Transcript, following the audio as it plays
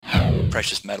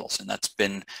precious metals, and that's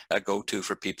been a go-to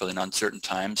for people in uncertain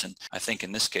times. And I think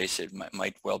in this case it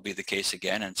might well be the case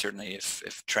again, and certainly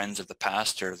if trends of the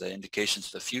past are the indications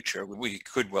of the future, we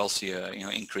could well see a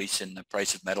increase in the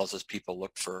price of metals as people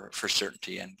look for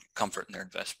certainty and comfort in their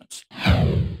investments.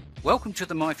 Welcome to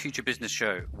the My Future Business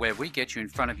Show, where we get you in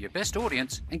front of your best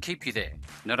audience and keep you there.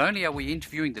 Not only are we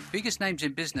interviewing the biggest names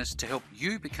in business to help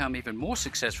you become even more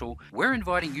successful, we're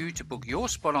inviting you to book your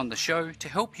spot on the show to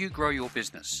help you grow your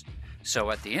business.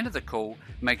 So at the end of the call,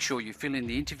 make sure you fill in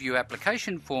the interview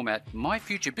application form at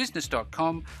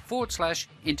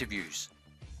myfuturebusiness.com/interviews.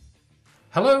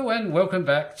 Hello and welcome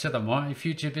back to the My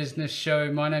Future Business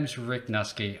Show. My name's Rick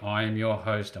Nuske. I am your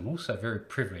host. I'm also very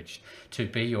privileged to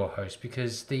be your host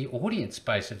because the audience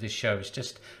base of this show has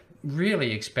just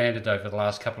really expanded over the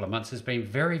last couple of months. It's been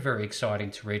very, very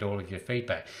exciting to read all of your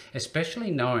feedback,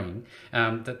 especially knowing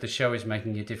that the show is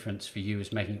making a difference for you,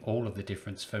 is making all of the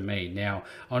difference for me. Now,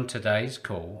 on today's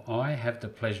call, I have the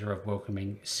pleasure of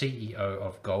welcoming CEO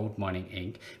of Gold Mining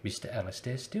Inc., Mr.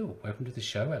 Alastair Still. Welcome to the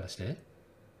show, Alastair.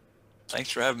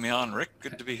 Thanks for having me on, Rick.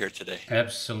 Good to be here today.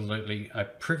 Absolutely a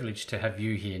privilege to have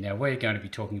you here. Now, we're going to be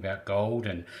talking about gold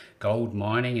and gold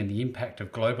mining and the impact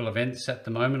of global events at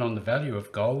the moment on the value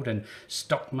of gold and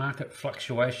stock market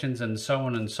fluctuations and so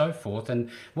on and so forth, and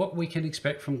what we can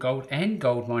expect from gold and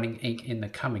Gold Mining Inc. in the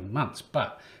coming months.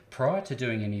 But prior to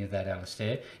doing any of that,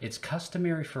 Alastair, it's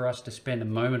customary for us to spend a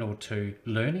moment or two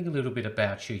learning a little bit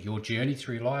about you, your journey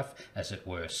through life, as it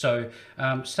were. So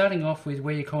starting off with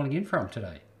where you're calling in from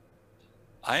today.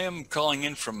 I am calling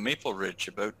in from Maple Ridge,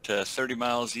 about 30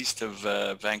 miles east of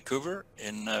Vancouver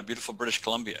in beautiful British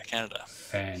Columbia, Canada.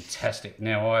 Fantastic.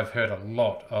 Now, I've heard a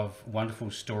lot of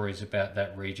wonderful stories about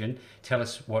that region. Tell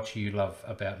us what you love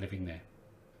about living there.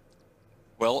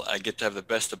 Well, I get to have the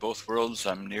best of both worlds.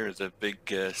 I'm near the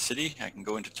big city. I can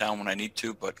go into town when I need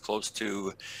to, but close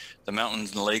to the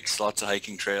mountains and lakes, lots of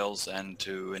hiking trails, and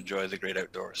to enjoy the great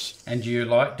outdoors. And do you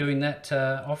like doing that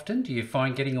often? Do you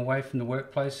find getting away from the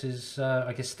workplace is,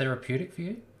 I guess, therapeutic for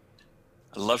you?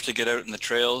 I love to get out in the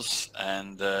trails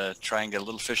and try and get a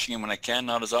little fishing in when I can,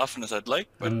 not as often as I'd like,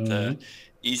 but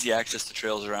easy access to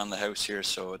trails around the house here,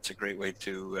 so it's a great way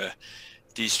to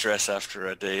de-stress after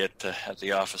a day at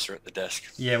the office or at the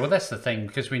desk. Yeah, well, that's the thing,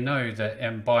 because we know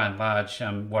that by and large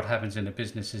what happens in a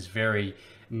business is very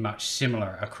much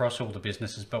similar across all the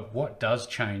businesses, but what does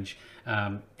change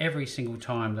every single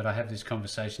time that I have this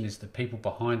conversation is the people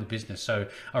behind the business. So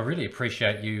I really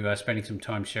appreciate you spending some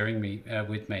time sharing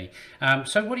with me.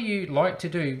 So what do you like to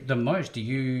do the most? Do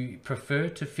you prefer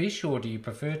to fish or do you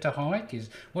prefer to hike?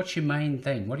 What's your main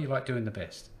thing? What do you like doing the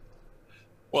best?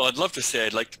 Well, I'd love to say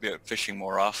I'd like to be out fishing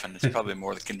more often. It's probably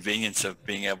more the convenience of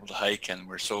being able to hike, and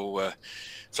we're so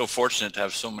fortunate to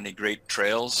have so many great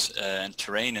trails and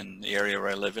terrain in the area where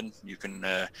I live in. You can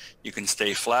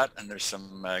stay flat, and there's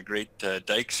some great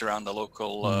dikes around the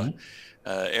local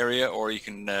area, or you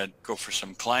can go for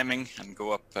some climbing and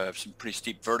go up some pretty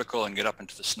steep vertical and get up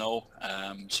into the snow.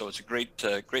 So it's a great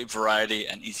variety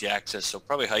and easy access. So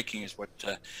probably hiking is what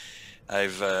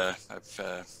I've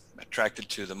attracted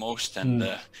to the most, and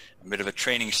a bit of a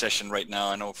training session right now.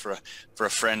 I know for a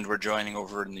friend we're joining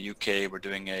over in the UK. We're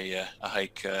doing a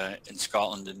hike in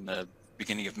Scotland in the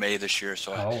beginning of May this year,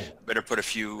 so I better put a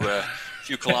few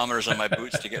kilometers on my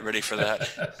boots to get ready for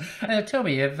that. Tell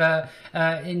me,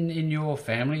 in your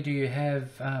family, do you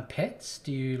have pets?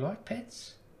 Do you like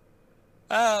pets?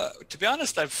 To be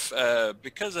honest,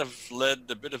 because I've led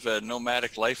a bit of a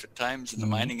nomadic life at times in the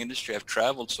mining industry, I've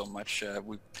traveled so much.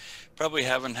 We probably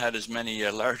haven't had as many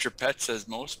larger pets as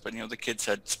most, but the kids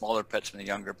had smaller pets when they're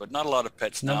younger, but not a lot of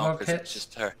pets now because it's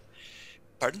just hard.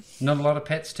 Pardon? Not a lot of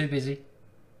pets, too busy?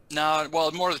 No,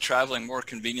 well, more of the traveling, more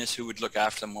convenience, who would look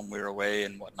after them when we were away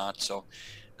and whatnot. So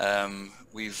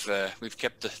we've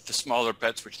kept the smaller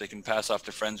pets, which they can pass off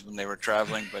to friends when they were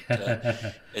traveling. But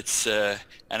I'm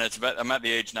at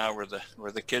the age now where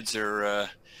the kids are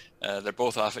they're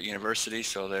both off at university,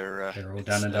 so they're all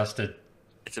done and dusted.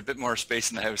 It's a bit more space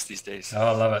in the house these days. Oh,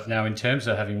 I love it. Now, in terms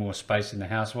of having more space in the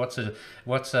house, what's a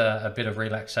bit of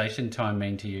relaxation time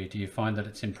mean to you? Do you find that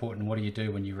it's important? What do you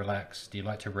do when you relax? Do you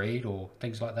like to read or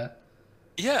things like that?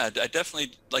 Yeah, I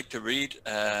definitely like to read.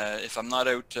 If I'm not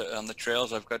out on the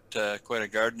trails, I've got quite a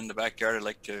garden in the backyard. I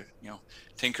like to,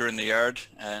 tinker in the yard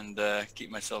and keep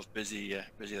myself busy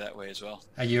that way as well.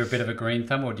 Are you a bit of a green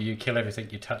thumb, or do you kill everything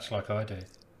you touch like I do?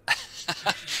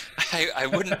 I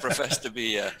wouldn't profess to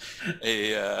be a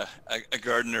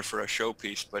gardener for a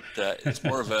showpiece, but it's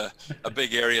more of a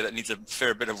big area that needs a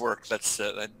fair bit of work.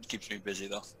 That keeps me busy,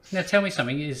 though. Now, tell me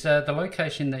something. Is the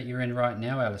location that you're in right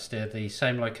now, Alastair, the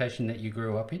same location that you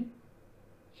grew up in?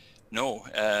 No,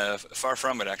 far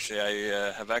from it. Actually,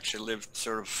 I have actually lived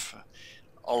sort of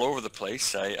all over the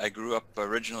place. I grew up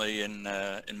originally in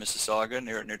Mississauga,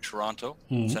 near Toronto,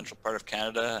 central part of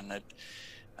Canada, and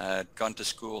I'd gone to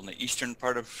school in the eastern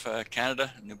part of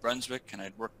Canada, New Brunswick, and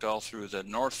I'd worked all through the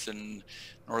north in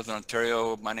northern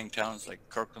Ontario, mining towns like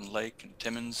Kirkland Lake and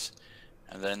Timmins.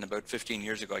 And then about 15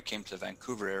 years ago, I came to the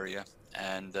Vancouver area.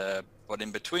 And but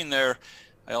in between there,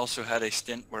 I also had a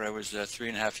stint where I was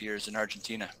 3.5 years in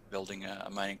Argentina, building a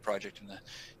mining project in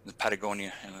the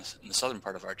Patagonia, in the southern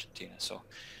part of Argentina. So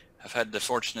I've had the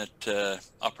fortunate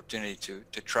opportunity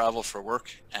to travel for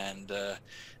work, and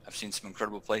I've seen some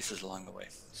incredible places along the way.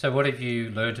 So what have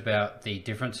you learned about the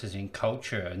differences in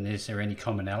culture, and is there any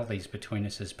commonalities between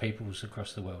us as peoples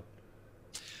across the world?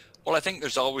 Well, I think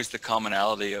there's always the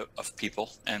commonality of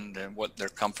people and what their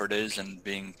comfort is, and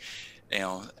being,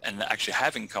 and actually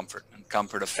having comfort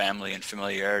of family and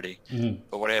familiarity.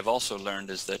 But what I have also learned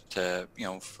is that,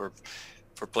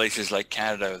 for places like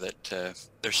Canada, that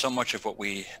there's so much of what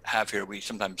we have here we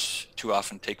sometimes too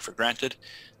often take for granted.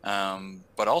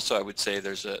 But also I would say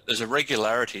there's a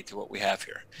regularity to what we have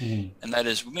here. And that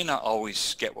is, we may not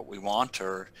always get what we want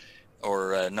or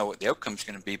know what the outcome is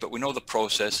going to be, but we know the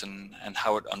process and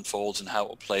how it unfolds and how it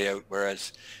will play out.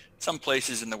 Whereas some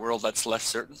places in the world, that's less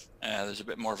certain. There's a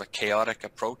bit more of a chaotic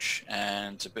approach,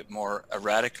 and it's a bit more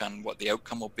erratic on what the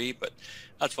outcome will be. But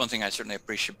that's one thing I certainly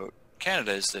appreciate about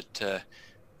Canada, is that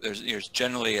there's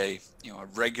generally a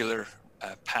regular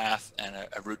path and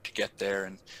a route to get there,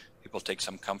 and people take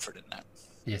some comfort in that.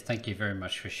 Yeah, thank you very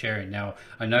much for sharing. Now,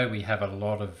 I know we have a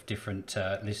lot of different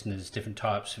listeners, different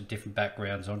types of different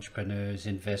backgrounds, entrepreneurs,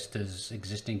 investors,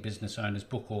 existing business owners,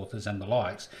 book authors, and the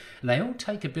likes. And they all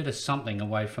take a bit of something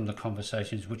away from the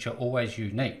conversations, which are always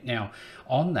unique. Now,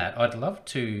 on that, I'd love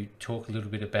to talk a little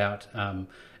bit about,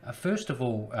 first of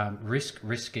all,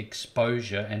 risk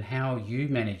exposure, and how you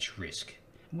manage risk.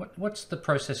 What's the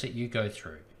process that you go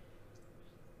through?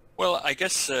 Well, I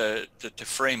guess to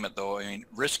frame it, though, I mean,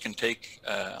 risk can take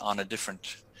on a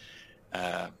different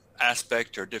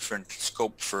aspect or different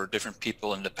scope for different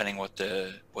people, and depending what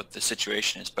the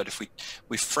situation is. But if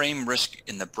we frame risk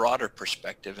in the broader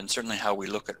perspective, and certainly how we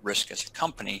look at risk as a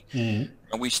company, and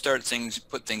we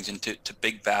put things into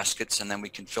big baskets, and then we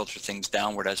can filter things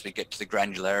downward as we get to the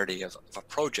granularity of a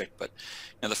project. But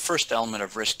the first element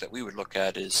of risk that we would look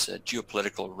at is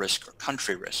geopolitical risk or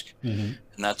country risk. And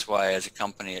that's why, as a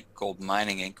company at Gold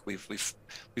Mining Inc.,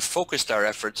 we've focused our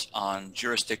efforts on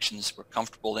jurisdictions we're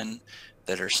comfortable in,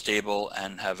 that are stable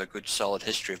and have a good solid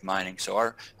history of mining. So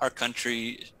our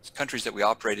countries that we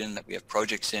operate in, that we have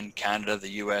projects in, Canada,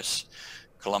 the US,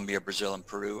 Colombia, Brazil, and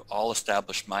Peru, all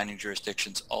established mining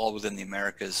jurisdictions, all within the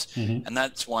Americas. And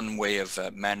that's one way of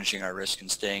managing our risk and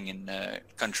staying in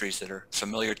countries that are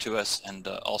familiar to us, and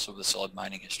also with a solid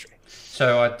mining history.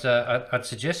 So I'd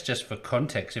suggest, just for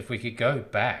context, if we could go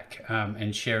back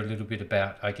and share a little bit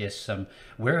about, I guess,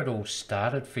 where it all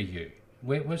started for you.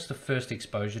 Where was the first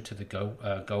exposure to the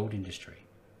gold industry?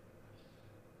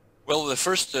 Well, the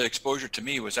first exposure to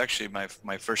me was actually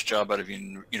my first job out of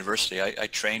university. I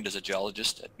trained as a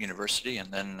geologist at university,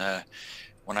 and then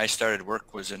when I started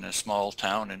work was in a small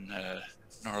town in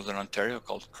northern Ontario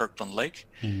called Kirkland Lake.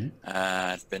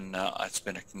 It's been a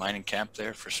mining camp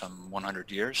there for some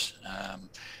 100 years.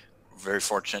 Very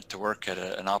fortunate to work at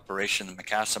an operation, the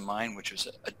Macassa mine, which was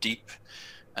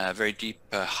a very deep,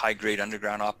 high-grade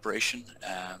underground operation.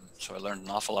 So I learned an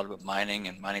awful lot about mining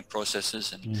and mining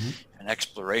processes and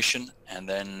exploration. And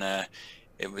then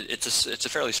it's a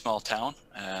fairly small town.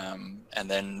 And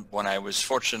then when I was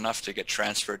fortunate enough to get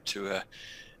transferred to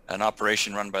an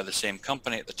operation run by the same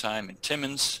company at the time in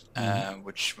Timmins,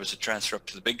 which was a transfer up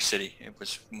to the big city. It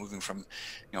was moving from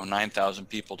 9,000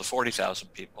 people to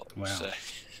 40,000 people. Wow.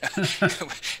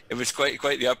 It was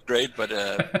quite the upgrade, but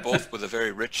both with a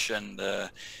very rich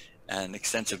and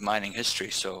extensive mining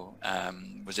history. So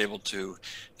was able to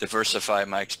diversify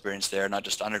my experience there, not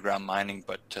just underground mining,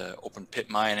 but open pit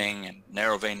mining and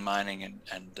narrow vein mining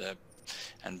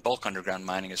and bulk underground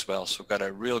mining as well. So got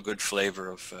a real good flavor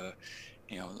of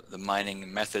the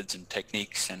mining methods and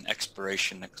techniques and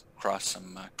exploration across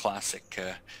some classic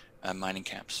mining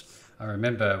camps. I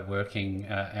remember working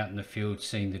out in the field,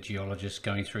 seeing the geologists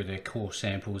going through their core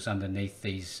samples underneath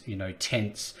these,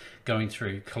 tents, going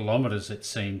through kilometres, it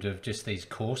seemed, of just these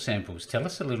core samples. Tell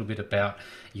us a little bit about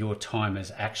your time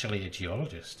as actually a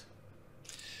geologist.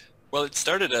 Well, it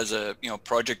started as a,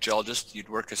 project geologist. You'd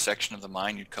work a section of the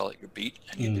mine, you'd call it your beat,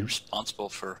 and you'd be responsible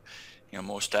for,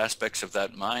 most aspects of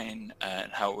that mine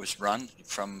and how it was run,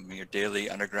 from your daily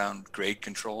underground grade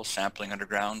control, sampling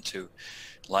underground, to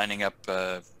lining up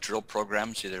drill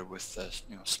programs, either with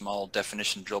small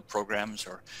definition drill programs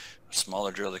or a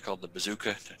smaller drill they called the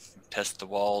bazooka, to test the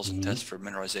walls and test for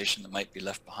mineralization that might be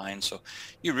left behind. So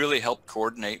you really help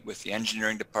coordinate with the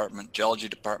engineering department, geology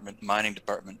department, mining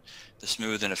department, the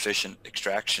smooth and efficient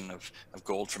extraction of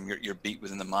gold from your beat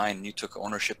within the mine. And you took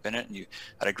ownership in it, and you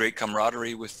had a great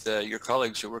camaraderie with your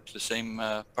colleagues who worked the same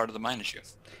part of the mine as you.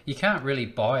 You can't really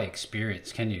buy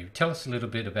experience, can you? Tell us a little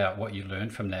bit about what you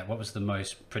learned from that. What was the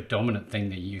most predominant thing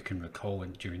that you can recall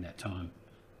during that time?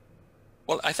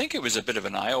 Well, I think it was a bit of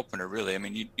an eye-opener, really. I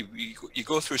mean, you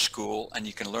go through school and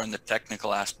you can learn the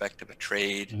technical aspect of a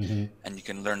trade, and you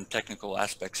can learn technical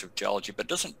aspects of geology, but it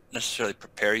doesn't necessarily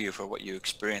prepare you for what you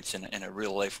experience in a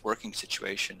real-life working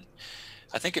situation.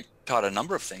 I think it taught a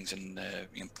number of things, and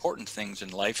important things in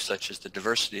life, such as the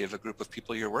diversity of a group of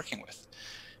people you're working with.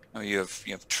 You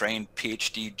have trained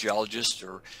PhD geologists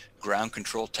or ground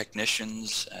control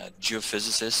technicians,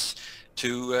 geophysicists,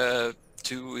 to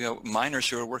miners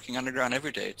who are working underground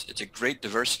every day. It's a great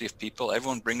diversity of people.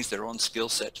 Everyone brings their own skill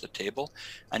set to the table,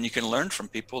 and you can learn from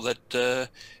people that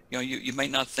you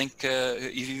might not think you're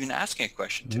even asking a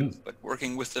question to. But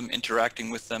working with them,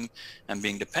 interacting with them, and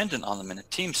being dependent on them in a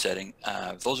team setting,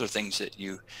 those are things that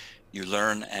you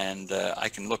learn. And I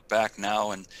can look back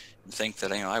now and think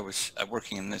that I was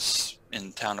working in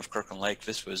the town of Kirkland Lake.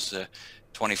 This was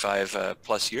 25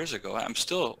 plus years ago. I'm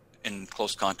still in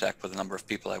close contact with a number of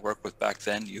people I worked with back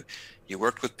then. You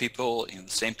worked with people, the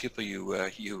same people you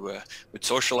would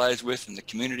socialize with in the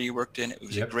community you worked in. It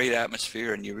was a great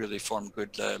atmosphere, and you really formed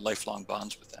good lifelong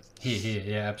bonds with them.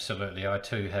 Yeah, absolutely. I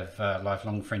too have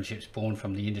lifelong friendships born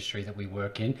from the industry that we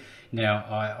work in. Now,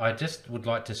 I just would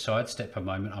like to sidestep a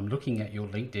moment. I'm looking at your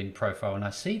LinkedIn profile, and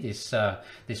I see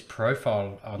this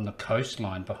profile on the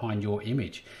coastline behind your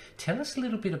image. Tell us a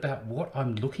little bit about what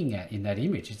I'm looking at in that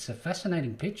image. It's a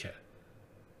fascinating picture.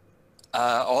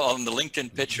 On the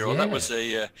LinkedIn picture, well, that was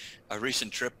a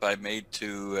recent trip I made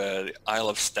to the Isle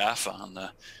of Staffa on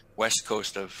the west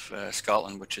coast of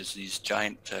Scotland, which is these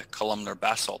giant columnar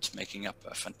basalts making up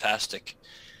a fantastic,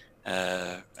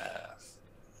 it's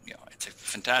a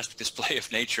fantastic display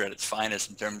of nature at its finest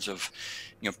in terms of,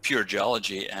 pure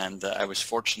geology. And I was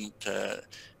fortunate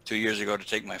 2 years ago to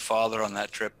take my father on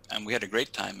that trip, and we had a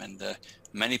great time. And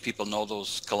many people know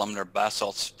those columnar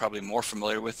basalts, probably more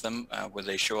familiar with them, where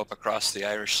they show up across the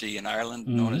Irish Sea in Ireland,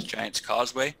 known as Giant's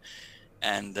Causeway.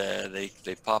 And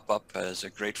they pop up as a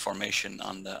great formation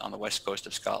on the west coast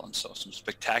of Scotland. So some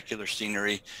spectacular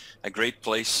scenery, a great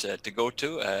place to go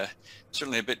to.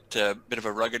 Certainly a bit of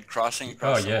a rugged crossing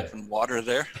across the open water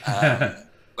there,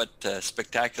 but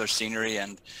spectacular scenery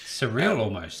and surreal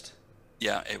almost.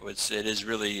 Yeah, it is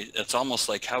really. It's almost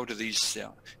like, how do these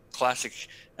classic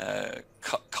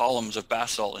columns of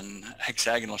basalt in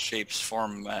hexagonal shapes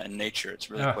form in nature?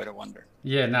 It's really quite a wonder.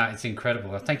 Yeah, no, it's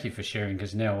incredible. Thank you for sharing,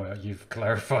 because now you've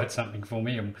clarified something for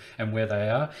me and where they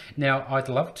are. Now, I'd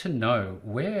love to know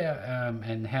where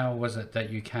and how was it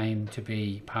that you came to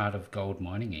be part of Gold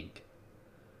Mining Inc.?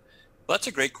 Well, that's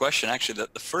a great question. Actually,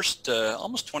 the first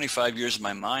almost 25 years of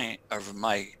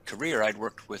my career, I'd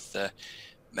worked with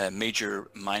major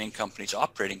mining companies,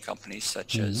 operating companies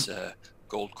such as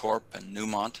Goldcorp and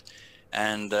Newmont,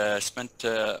 and spent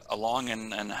a long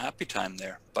and happy time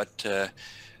there. But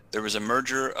there was a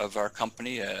merger of our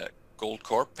company,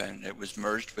 Goldcorp, and it was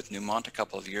merged with Newmont a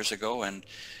couple of years ago. And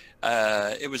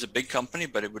it was a big company,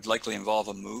 but it would likely involve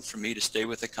a move for me to stay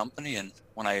with the company. And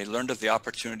when I learned of the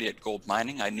opportunity at Gold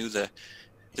Mining, I knew the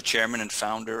chairman and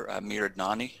founder, Amir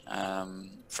Adnani,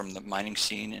 from the mining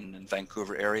scene in the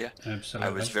Vancouver area. Absolutely.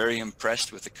 I was very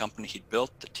impressed with the company he'd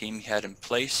built, the team he had in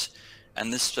place,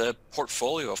 and this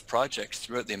portfolio of projects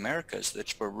throughout the Americas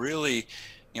that were really,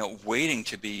 waiting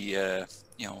to be,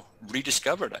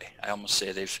 rediscovered. I almost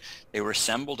say they were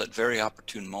assembled at very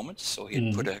opportune moments. So he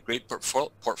had put a great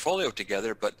portfolio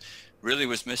together, but really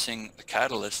was missing the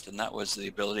catalyst, and that was the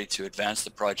ability to advance the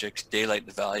projects, daylight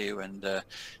the value, and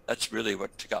that's really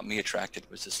what got me attracted,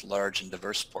 was this large and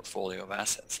diverse portfolio of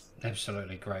assets.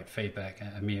 Absolutely great feedback.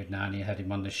 Amir Adnani, had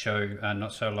him on the show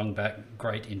not so long back.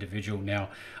 Great individual. Now,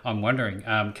 I'm wondering,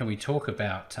 can we talk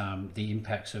about the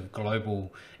impacts of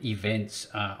global events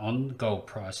on gold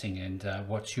pricing, and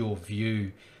what's your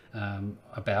view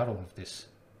about all of this?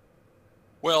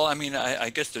 Well, I mean, I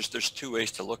guess there's two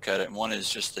ways to look at it. One is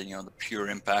just the the pure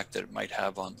impact that it might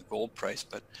have on the gold price,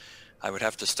 but I would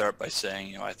have to start by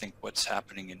saying, I think what's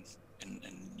happening in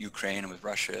Ukraine and with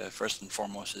Russia, first and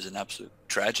foremost, is an absolute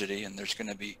tragedy, and there's going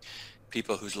to be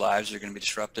people whose lives are going to be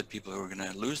disrupted, people who are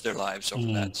going to lose their lives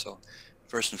over that. So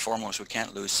first and foremost, we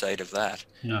can't lose sight of that.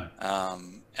 No.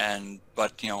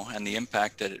 But and the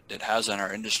impact that it has on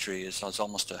our industry is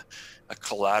almost a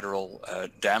collateral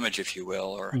damage, if you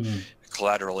will, or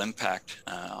collateral impact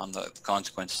on the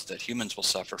consequences that humans will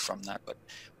suffer from that. But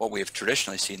what we have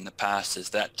traditionally seen in the past is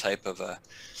that type of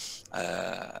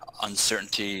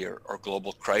uncertainty or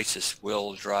global crisis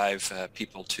will drive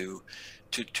people to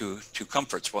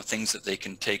comforts, well, things that they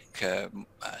can take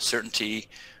certainty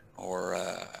or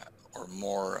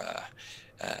more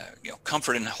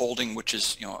comfort in holding, which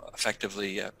is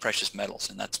effectively precious metals,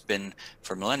 and that's been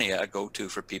for millennia a go-to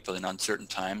for people in uncertain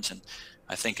times. And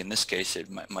I think in this case it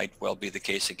might well be the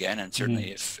case again, and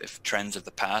certainly if trends of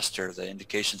the past are the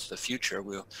indications of the future,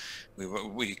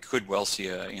 we could well see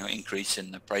a increase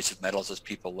in the price of metals as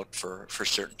people look for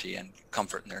certainty and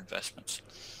comfort in their investments.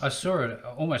 I saw it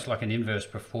almost like an inverse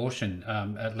proportion.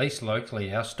 At least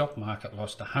locally, our stock market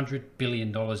lost $100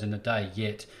 billion in a day,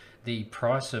 yet the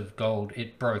price of gold,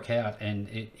 it broke out and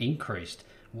it increased.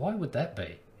 Why would that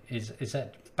be? Is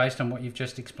that based on what you've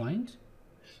just explained?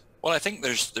 Well, I think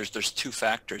there's two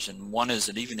factors, and one is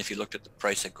that even if you looked at the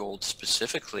price of gold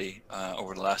specifically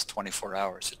over the last 24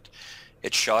 hours,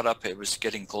 it shot up. It was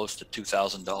getting close to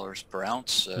 $2,000 per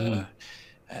ounce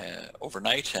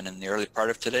overnight and in the early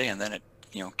part of today, and then it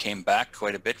came back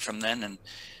quite a bit from then, and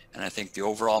I think the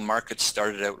overall market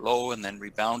started out low and then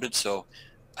rebounded. So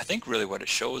I think really what it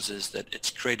shows is that it's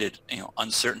created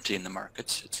uncertainty in the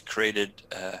markets. It's created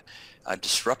a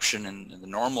disruption in the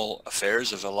normal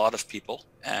affairs of a lot of people,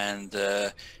 and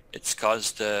it's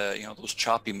caused those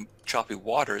choppy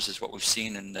waters is what we've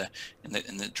seen in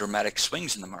the dramatic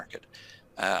swings in the market.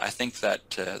 I think that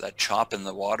that chop in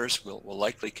the waters will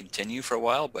likely continue for a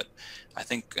while, but I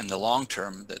think in the long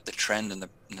term that the trend and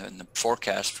the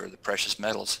forecast for the precious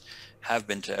metals have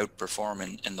been to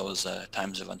outperform in those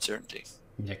times of uncertainty.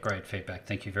 Yeah, great feedback.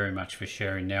 Thank you very much for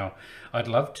sharing. Now, I'd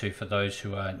love to, for those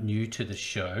who are new to the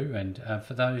show and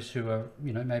for those who are,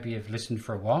 maybe have listened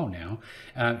for a while now,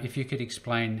 if you could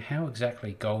explain how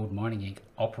exactly Gold Mining Inc.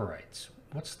 operates.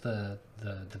 What's the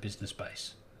business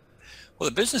base? Well,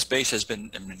 the business base has been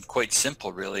quite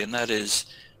simple, really, and that is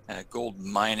Gold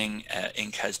Mining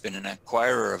Inc. has been an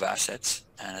acquirer of assets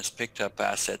and has picked up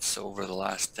assets over the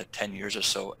last 10 years or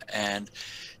so and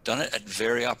done it at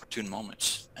very opportune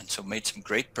moments, and so made some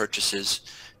great purchases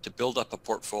to build up a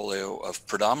portfolio of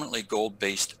predominantly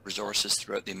gold-based resources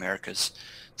throughout the Americas,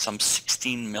 some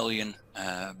 16 million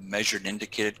measured and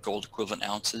indicated gold equivalent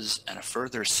ounces and a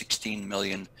further 16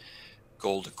 million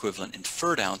gold equivalent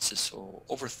inferred ounces, so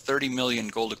over 30 million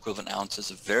gold equivalent ounces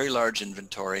of very large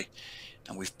inventory.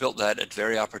 And we've built that at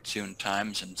very opportune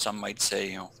times, and some might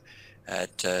say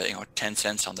at 10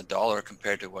 cents on the dollar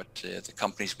compared to what the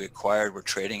companies we acquired were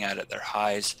trading at their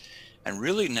highs. And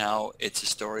really now it's a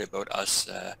story about us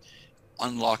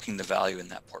unlocking the value in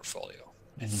that portfolio.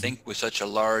 I think with such a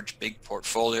large, big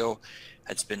portfolio,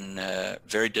 it's been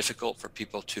very difficult for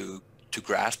people to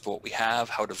grasp what we have,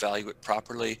 how to value it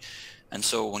properly. And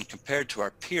so when compared to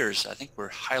our peers, I think we're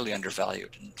highly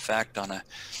undervalued. In fact, on a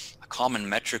common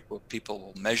metric where people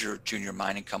will measure junior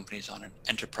mining companies on an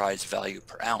enterprise value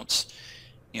per ounce,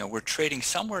 we're trading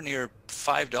somewhere near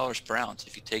 $5 per ounce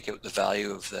if you take out the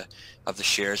value of the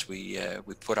shares we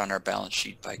put on our balance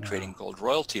sheet by creating Gold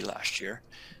Royalty last year.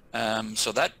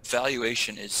 So that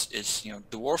valuation is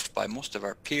dwarfed by most of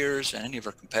our peers and any of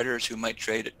our competitors who might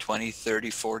trade at $20, $30,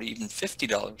 $40, even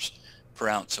 $50 per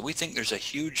ounce. So we think there's a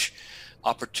huge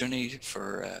opportunity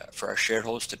for our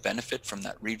shareholders to benefit from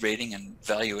that re-rating and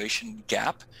valuation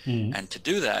gap. And to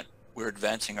do that, we're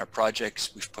advancing our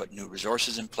projects. We've put new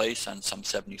resources in place on some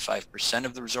 75%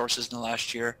 of the resources in the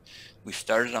last year. We've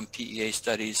started on PEA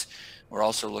studies. We're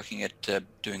also looking at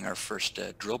doing our first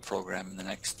drill program in the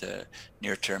next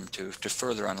near term to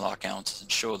further unlock ounces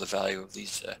and show the value of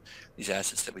these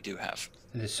assets that we do have.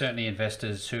 There's certainly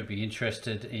investors who would be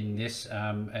interested in this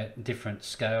at different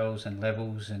scales and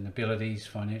levels and abilities,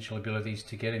 financial abilities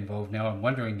to get involved. Now, I'm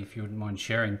wondering if you wouldn't mind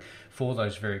sharing for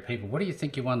those very people, what do you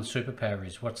think your one superpower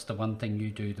is? What's the one thing you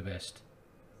do the best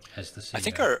as the CEO? I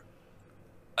think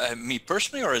me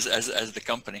personally, or as the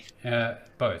company?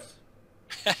 Both.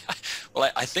 Well,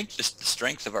 I think the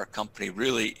strength of our company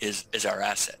really is our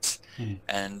assets,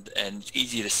 and it's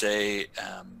easy to say,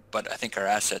 but I think our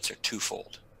assets are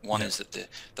twofold. One is that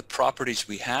the properties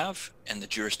we have and the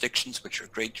jurisdictions, which are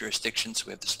great jurisdictions,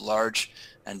 we have this large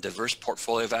and diverse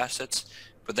portfolio of assets.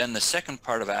 But then the second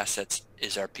part of assets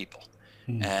is our people.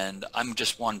 And I'm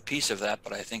just one piece of that,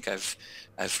 but I think I've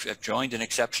joined an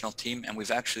exceptional team, and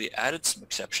we've actually added some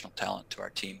exceptional talent to our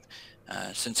team.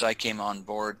 Since I came on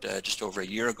board just over a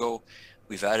year ago,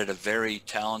 we've added a very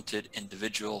talented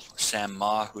individual, Sam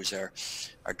Ma, who's our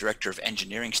Director of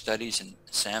Engineering Studies, and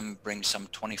Sam brings some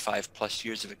 25 plus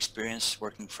years of experience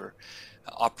working for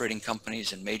operating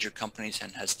companies and major companies,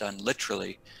 and has done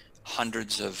literally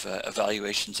hundreds of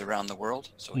evaluations around the world.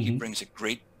 So he brings a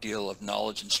great deal of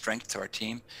knowledge and strength to our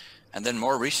team. And then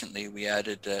more recently, we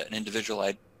added an individual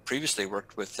I'd previously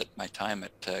worked with at my time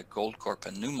at Goldcorp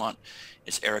and Newmont.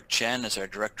 Is Eric Chen as our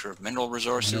Director of Mineral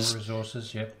Resources. Mineral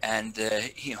Resources, yep. And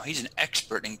he's an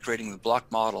expert in creating the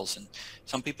block models. And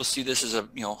some people see this as a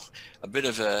bit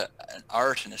of an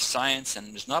art and a science.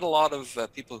 And there's not a lot of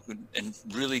people who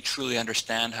really truly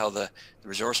understand how the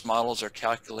resource models are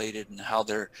calculated and how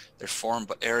they're formed.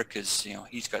 But Eric is,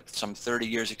 he's got some 30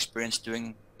 years experience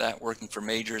doing that, working for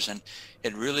majors, and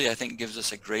it really, I think, gives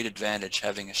us a great advantage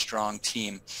having a strong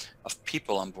team of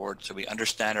people on board, so we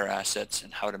understand our assets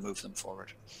and how to move them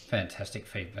forward. Fantastic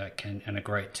feedback and a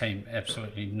great team,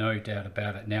 absolutely no doubt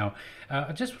about it. Now,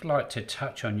 I just would like to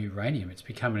touch on uranium. It's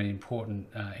become an important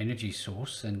energy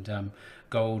source, and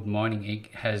Gold Mining Inc.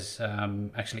 has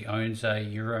actually owns a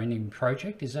uranium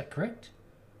project. Is that correct?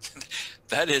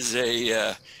 That is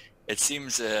it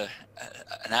seems an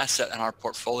asset in our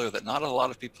portfolio that not a lot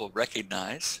of people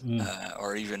recognize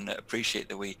or even appreciate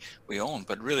that we own.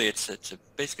 But really,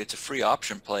 basically it's a free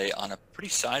option play on a pretty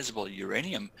sizable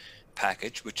uranium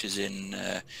package, which is in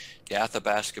the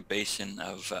Athabasca Basin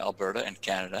of Alberta and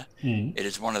Canada. It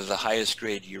is one of the highest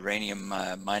grade uranium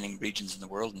mining regions in the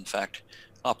world. In fact,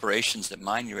 operations that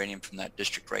mine uranium from that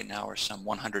district right now are some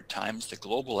 100 times the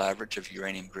global average of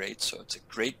uranium grade. So it's a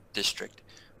great district.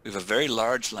 We have a very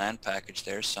large land package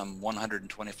there, some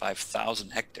 125,000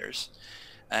 hectares,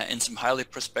 in some highly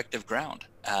prospective ground.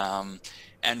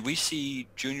 And we see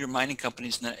junior mining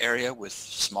companies in that area with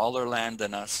smaller land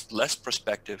than us, less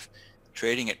prospective,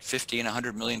 trading at $50 and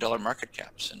 $100 million market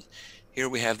caps. And here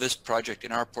we have this project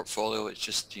in our portfolio. It's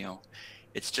just,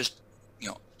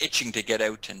 itching to get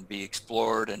out and be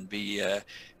explored and be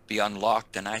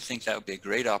unlocked. And I think that would be a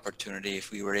great opportunity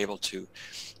if we were able to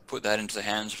put that into the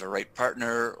hands of a right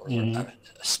partner, or a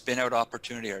spin out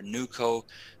opportunity, or a new co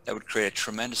that would create a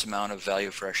tremendous amount of value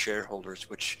for our shareholders,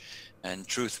 which in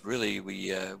truth really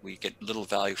we get little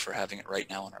value for having it right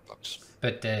now on our books.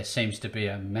 But there seems to be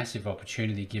a massive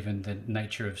opportunity given the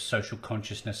nature of social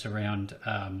consciousness around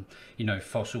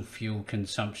fossil fuel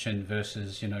consumption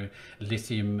versus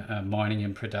lithium mining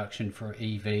and production for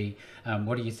EV.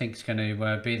 What do you think is going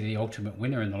to be the ultimate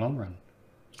winner in the long run?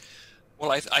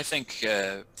 Well, I think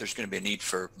there's going to be a need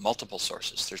for multiple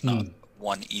sources. There's not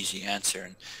one easy answer,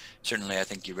 and certainly I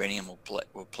think uranium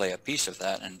will play a piece of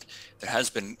that. And there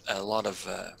has been a lot of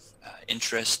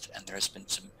interest, and there has been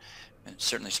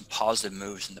certainly some positive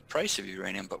moves in the price of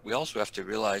uranium. But we also have to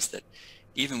realize that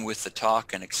even with the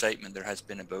talk and excitement there has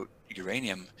been about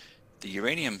uranium, the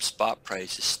uranium spot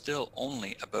price is still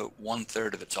only about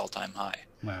 1/3 of its all-time high.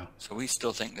 Wow. So we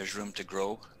still think there's room to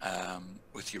grow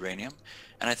with uranium.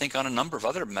 And I think on a number of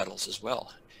other metals as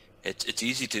well. It's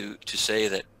easy to say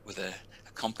that with a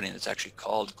company that's actually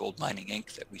called Gold Mining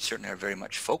Inc. that we certainly are very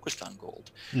much focused on gold.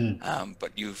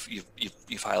 But you've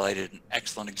highlighted an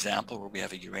excellent example where we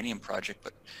have a uranium project,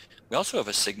 but we also have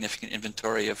a significant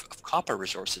inventory of copper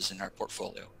resources in our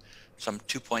portfolio. Some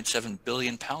 2.7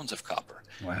 billion pounds of copper.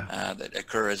 Wow. That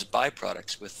occur as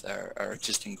byproducts with our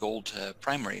existing gold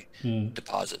primary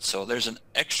deposits. So there's an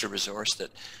extra resource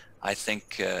that I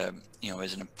think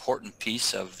is an important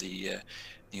piece of the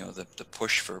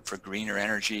push for greener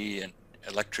energy and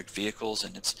electric vehicles.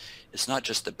 And it's not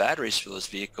just the batteries for those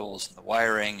vehicles and the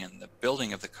wiring and the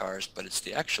building of the cars, but it's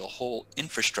the actual whole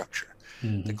infrastructure,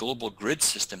 the global grid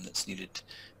system that's needed,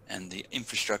 and the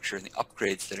infrastructure and the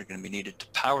upgrades that are going to be needed to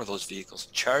power those vehicles,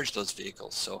 charge those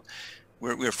vehicles. So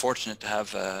we're fortunate to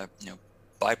have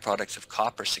byproducts of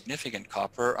copper, significant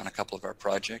copper, on a couple of our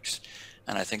projects.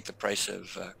 And I think the price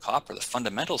of copper, the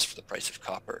fundamentals for the price of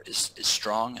copper is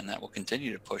strong, and that will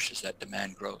continue to push as that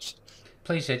demand grows.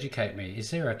 Please educate me. Is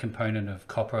there a component of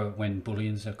copper when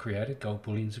bullions are created, gold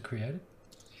bullions are created?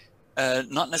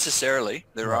 Not necessarily.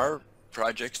 There are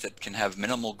projects that can have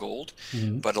minimal gold,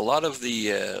 but a lot of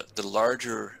the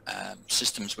larger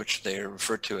systems, which they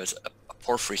refer to as a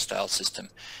porphyry style system,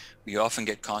 we often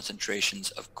get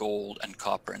concentrations of gold and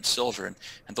copper and silver, and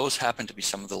those happen to be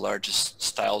some of the largest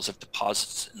styles of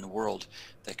deposits in the world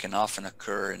that can often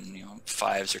occur in, you know,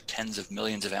 5s or 10s of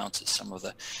millions of ounces. Some of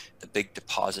the big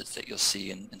deposits that you'll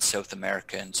see in South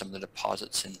America, and some of the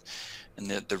deposits in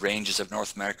the ranges of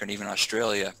North America and even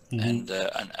Australia, and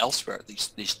elsewhere.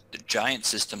 These giant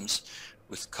systems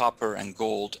with copper and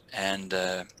gold, and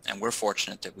we're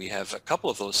fortunate that we have a couple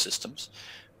of those systems.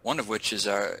 One of which is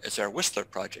our Whistler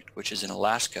project, which is in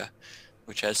Alaska,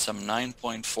 which has some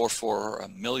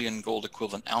 9.44 million gold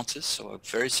equivalent ounces, so a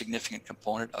very significant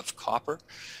component of copper,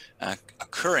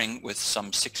 occurring with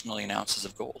some 6 million ounces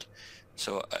of gold.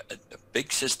 So a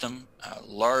big system,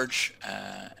 large,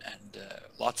 and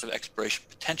lots of exploration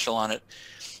potential on it.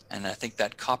 And I think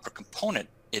that copper component,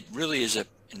 it really is an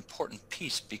important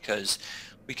piece, because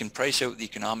we can price out the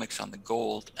economics on the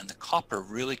gold, and the copper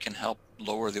really can help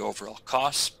lower the overall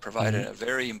costs, provide a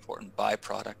very important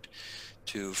byproduct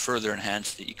to further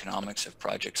enhance the economics of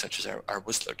projects such as our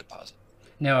Whistler deposit.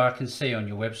 Now, I can see on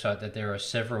your website that there are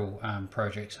several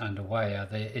projects underway.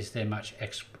 Is there much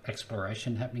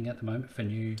exploration happening at the moment for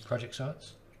new project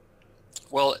sites?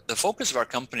 Well, the focus of our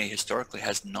company historically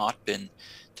has not been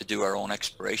to do our own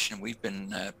exploration. We've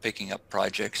been picking up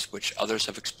projects which others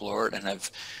have explored, and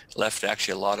have left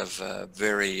actually a lot of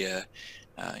very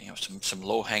some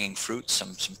low-hanging fruits,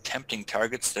 some tempting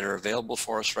targets that are available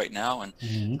for us right now. And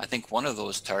I think one of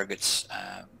those targets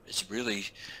is really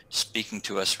speaking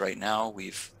to us right now.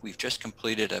 We've just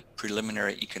completed a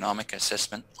preliminary economic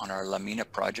assessment on our La Mina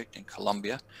project in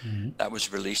Colombia. That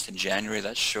was released in January.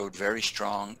 That showed very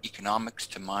strong economics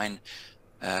to mine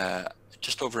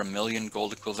just over 1 million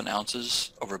gold equivalent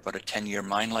ounces over about a 10-year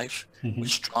mine life, with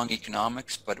strong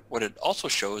economics. But what it also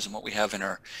shows, and what we have in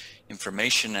our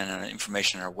information and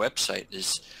information on our website,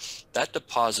 is that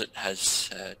deposit has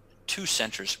 2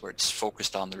 centers where it's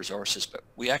focused on the resources, but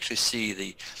we actually see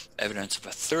the evidence of a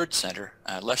 3rd center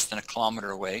less than 1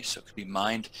 kilometer away, so it could be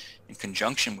mined in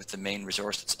conjunction with the main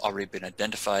resource that's already been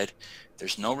identified.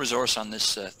 There's no resource on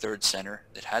this 3rd center.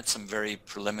 That had some very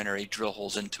preliminary drill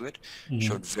holes into it,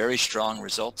 showed very strong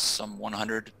results, some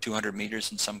 100, 200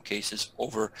 meters in some cases,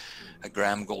 over 1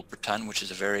 gram gold per ton, which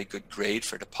is a very good grade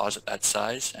for a deposit that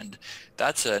size. And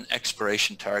that's an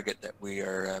exploration target that we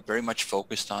are very much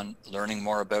focused on learning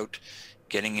more about,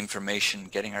 getting information,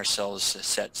 getting ourselves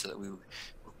set so that we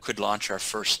could launch our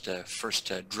first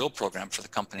drill program for the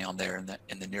company on there in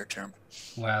the near term.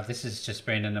 Wow, this has just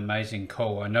been an amazing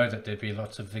call. I know that there'd be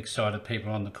lots of excited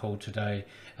people on the call today.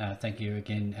 Thank you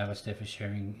again, Alastair, for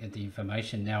sharing the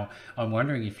information. Now, I'm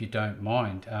wondering, if you don't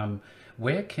mind,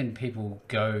 where can people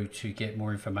go to get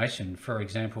more information? For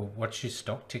example, what's your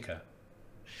stock ticker?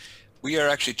 We are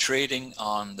actually trading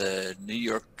on the New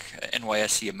York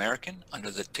NYSE American under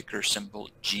the ticker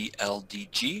symbol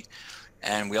GLDG.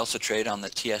 And we also trade on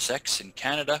the TSX in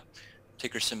Canada.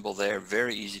 Ticker symbol there,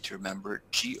 very easy to remember,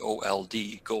 GOLD,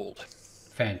 gold.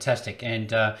 Fantastic.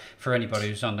 And for anybody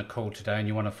who's on the call today and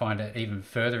you want to find out even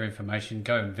further information,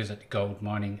 go and visit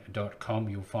goldmining.com.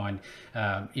 You'll find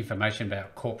information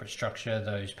about corporate structure,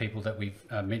 those people that we've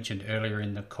mentioned earlier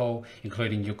in the call,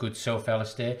 including your good self,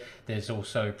 Alastair. There's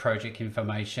also project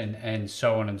information and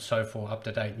so on and so forth,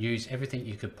 up-to-date news, everything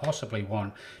you could possibly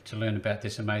want to learn about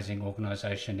this amazing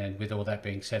organisation. And with all that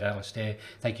being said, Alastair,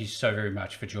 thank you so very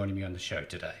much for joining me on the show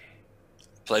today.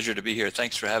 Pleasure to be here.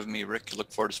 Thanks for having me, Rick. I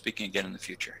look forward to speaking again in the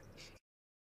future.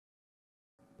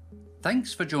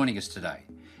 Thanks for joining us today.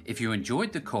 If you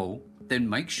enjoyed the call, then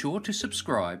make sure to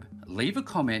subscribe, leave a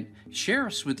comment, share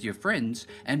us with your friends,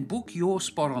 and book your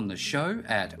spot on the show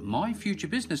at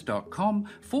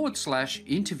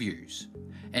myfuturebusiness.com/interviews.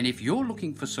 And if you're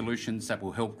looking for solutions that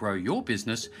will help grow your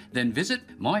business, then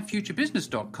visit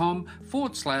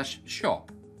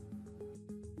myfuturebusiness.com/shop.